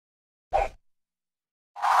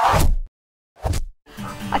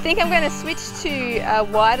I think I'm going to switch to a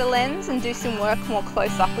wider lens and do some work more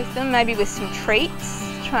close up with them, maybe with some treats,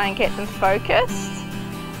 try and get them focused.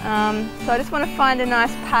 So I just want to find a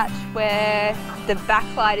nice patch where the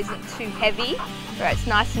backlight isn't too heavy, where it's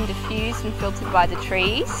nice and diffused and filtered by the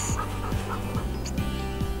trees.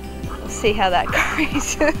 We'll see how that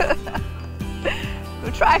goes.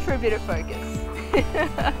 We'll try for a bit of focus.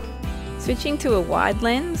 Switching to a wide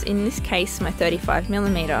lens, in this case my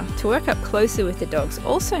 35mm, to work up closer with the dogs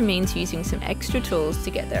also means using some extra tools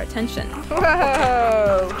to get their attention.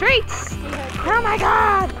 Whoa! Treats! Oh my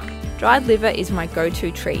god! Dried liver is my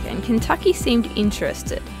go-to treat, and Kentucky seemed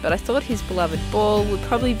interested, but I thought his beloved ball would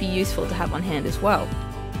probably be useful to have on hand as well.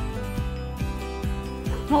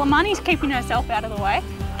 Well, Armani's keeping herself out of the way.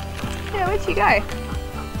 Yeah, where'd you go?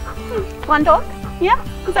 One dog? Yeah?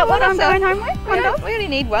 Is that what I'm going home with? One dog? We only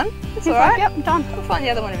need one. It's alright. Yep, done. We'll find the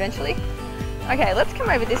other one eventually. Okay, let's come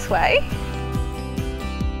over this way.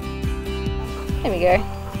 There we go.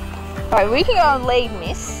 Alright, we can go on lead,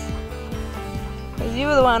 miss. Because you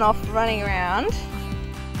were the one off running around.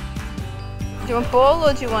 Do you want ball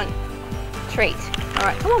or do you want treat?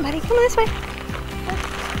 Alright, come on buddy, come on this way.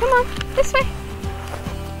 Come on, this way.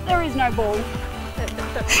 There is no ball.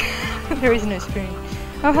 There is no spoon.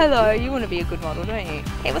 Oh hello, you want to be a good model, don't you?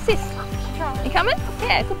 Hey, what's this? You coming?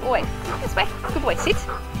 Yeah, good boy. This way. Good boy, sit.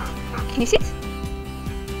 Can you sit?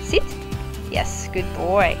 Sit? Yes, good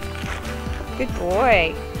boy. Good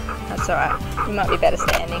boy. That's alright. You might be better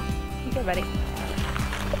standing. You go, buddy.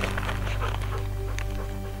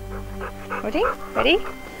 Ready? Ready?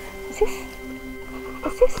 What's this?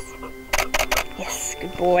 What's this? Yes,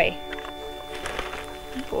 good boy.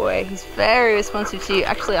 Good boy. He's very responsive to you.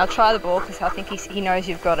 Actually, I'll try the ball because I think he knows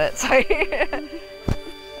you've got it. So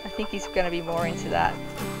I think he's going to be more into that.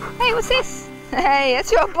 Hey, what's this? Hey,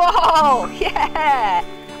 that's your ball. Yeah.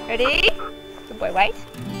 Ready? Good boy. Wait.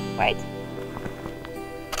 Wait.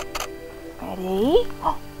 Ready?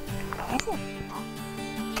 Oh, where is it?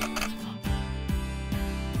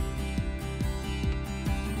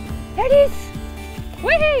 There it is!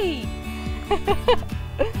 Whee!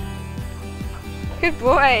 Good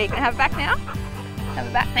boy. Can I have it back now? Have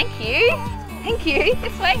it back. Thank you. Thank you.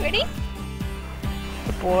 This way. Ready?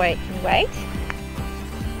 Good boy. Can you wait?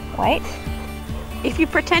 Wait. If you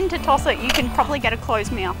pretend to toss it, you can probably get a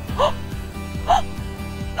closed mouth.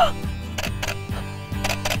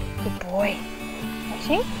 Good boy.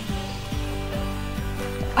 Watching?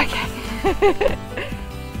 Okay.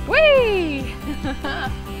 Whee!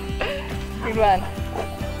 Good one.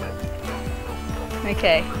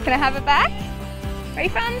 Okay, can I have it back?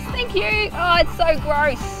 Refunds? Thank you. Oh, it's so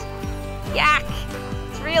gross. Yuck.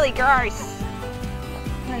 It's really gross.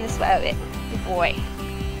 And this way a bit. Good boy.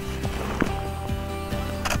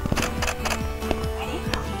 Ready?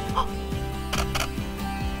 Oh.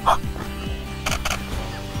 Oh.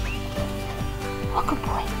 Oh, good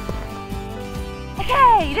boy.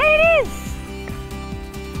 Okay, there it is.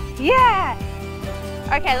 Yeah.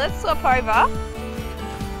 Okay, let's swap over.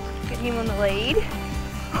 Get him on the lead.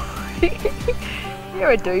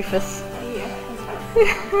 You're a doofus.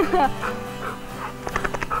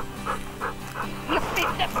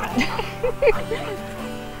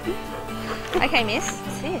 Okay, miss.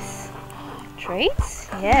 What's this? Treats?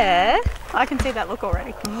 Yeah. I can see that look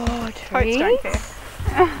already. Oh, Hope's don't treats.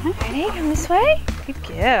 Ready? Come this way. Good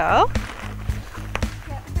girl.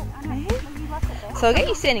 So I'll get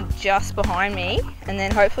you standing just behind me, and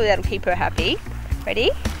then hopefully that'll keep her happy.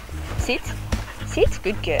 Ready? Sit. Sit.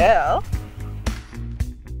 Good girl.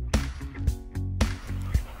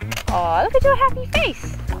 Oh, look at your happy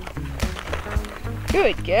face.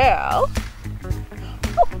 Good girl.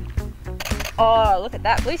 Oh, look at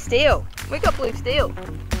that. Blue steel. We got blue steel.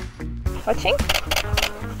 Watching?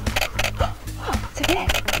 It's over there.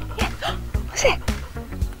 Yeah. What's that?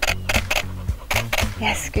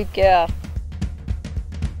 Yes, good girl.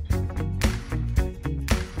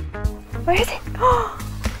 Where is it?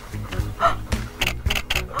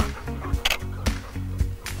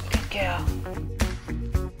 Good girl.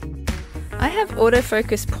 I have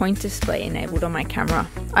autofocus point display enabled on my camera.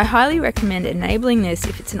 I highly recommend enabling this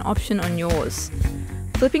if it's an option on yours.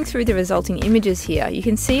 Flipping through the resulting images here, you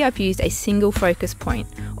can see I've used a single focus point,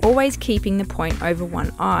 always keeping the point over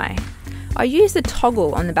one eye. I use the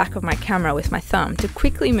toggle on the back of my camera with my thumb to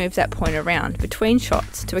quickly move that point around between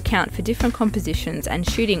shots to account for different compositions and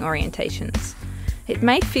shooting orientations. It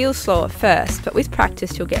may feel slow at first, but with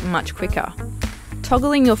practice you'll get much quicker.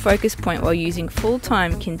 Toggling your focus point while using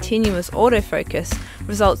full-time continuous autofocus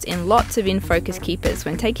results in lots of in-focus keepers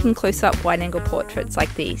when taking close-up wide-angle portraits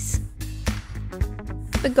like these.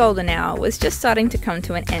 the golden hour was just starting to come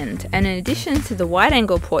to an end, and in addition to the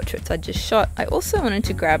wide-angle portraits I just shot, I also wanted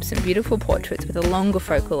to grab some beautiful portraits with a longer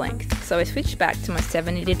focal length, so I switched back to my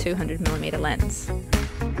 70 to 200mm lens.